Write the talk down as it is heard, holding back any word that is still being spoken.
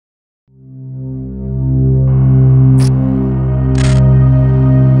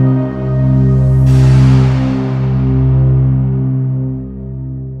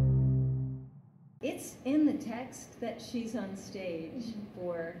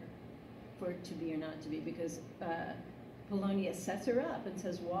for to be or not to be, because Polonius sets her up and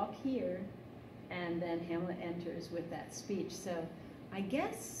says, walk here, and then Hamlet enters with that speech. So I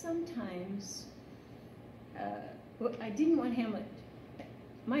guess sometimes, well, I didn't want Hamlet,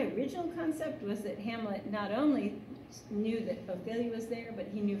 my original concept was that Hamlet not only knew that Ophelia was there, but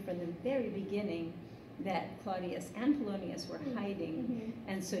he knew from the very beginning that Claudius and Polonius were hiding,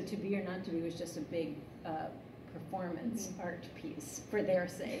 and so to be or not to be was just a big performance art piece for their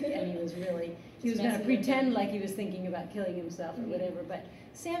sake, and he was going to pretend like he was thinking about killing himself or whatever. But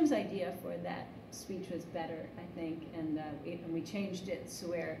Sam's idea for that speech was better, I think, and we changed it so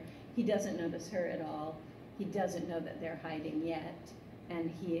where he doesn't notice her at all, he doesn't know that they're hiding yet,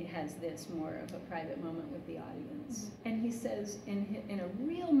 and he has this more of a private moment with the audience. And he says, in a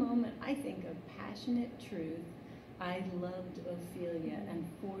real moment, I think, of passionate truth, I loved Ophelia, and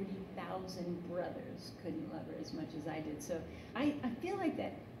 40,000 brothers couldn't love her as much as I did. So I feel like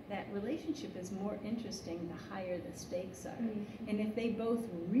that relationship is more interesting the higher the stakes are. And if they both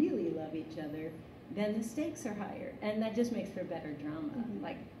really love each other, then the stakes are higher. And that just makes for better drama.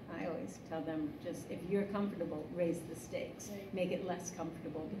 Like I always tell them, just if you're comfortable, raise the stakes. Make it less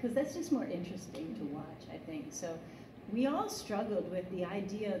comfortable, because that's just more interesting to watch, I think. So we all struggled with the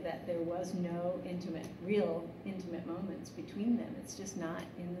idea that there was no real intimate moments between them. It's just not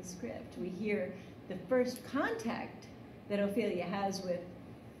in the script. We hear the first contact that Ophelia has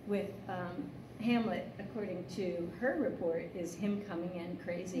with Hamlet, according to her report, is him coming in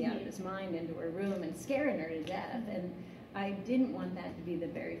crazy out of his mind into her room and scaring her to death. And I didn't want that to be the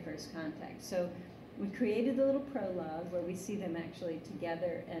very first contact. So we created a little prologue where we see them actually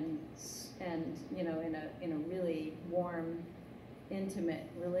together and you know, in a really warm, intimate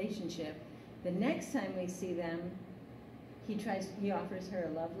relationship. The next time we see them, he offers her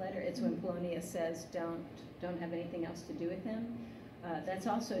a love letter. It's when Polonius says, don't have anything else to do with him. That's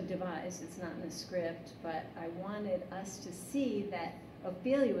also devised. It's not in the script, but I wanted us to see that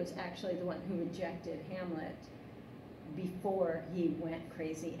Ophelia was actually the one who rejected Hamlet before he went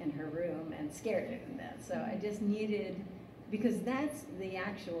crazy in her room and scared her to death. So I just needed, because that's the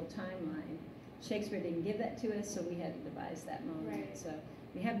actual timeline. Shakespeare didn't give that to us, so we had to devise that moment. So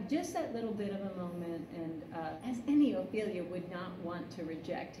we have just that little bit of a moment, and as any Ophelia would not want to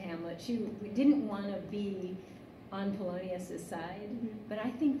reject Hamlet. She didn't want to be on Polonius's side, but I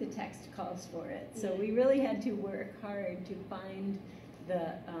think the text calls for it. So we really had to work hard to find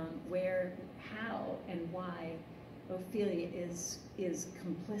the where, how, and why Ophelia is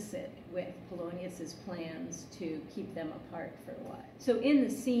complicit with Polonius's plans to keep them apart for a while. So in the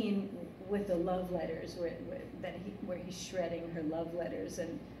scene with the love letters, where he's shredding her love letters,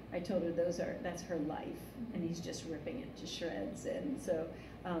 and I told her that's her life, and he's just ripping it to shreds. And so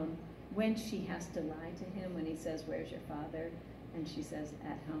when she has to lie to him, when he says, "Where's your father?" and she says,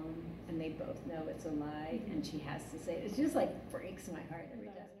 "At home," and they both know it's a lie, and she has to say it. It just like breaks my heart every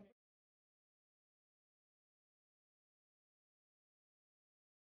time.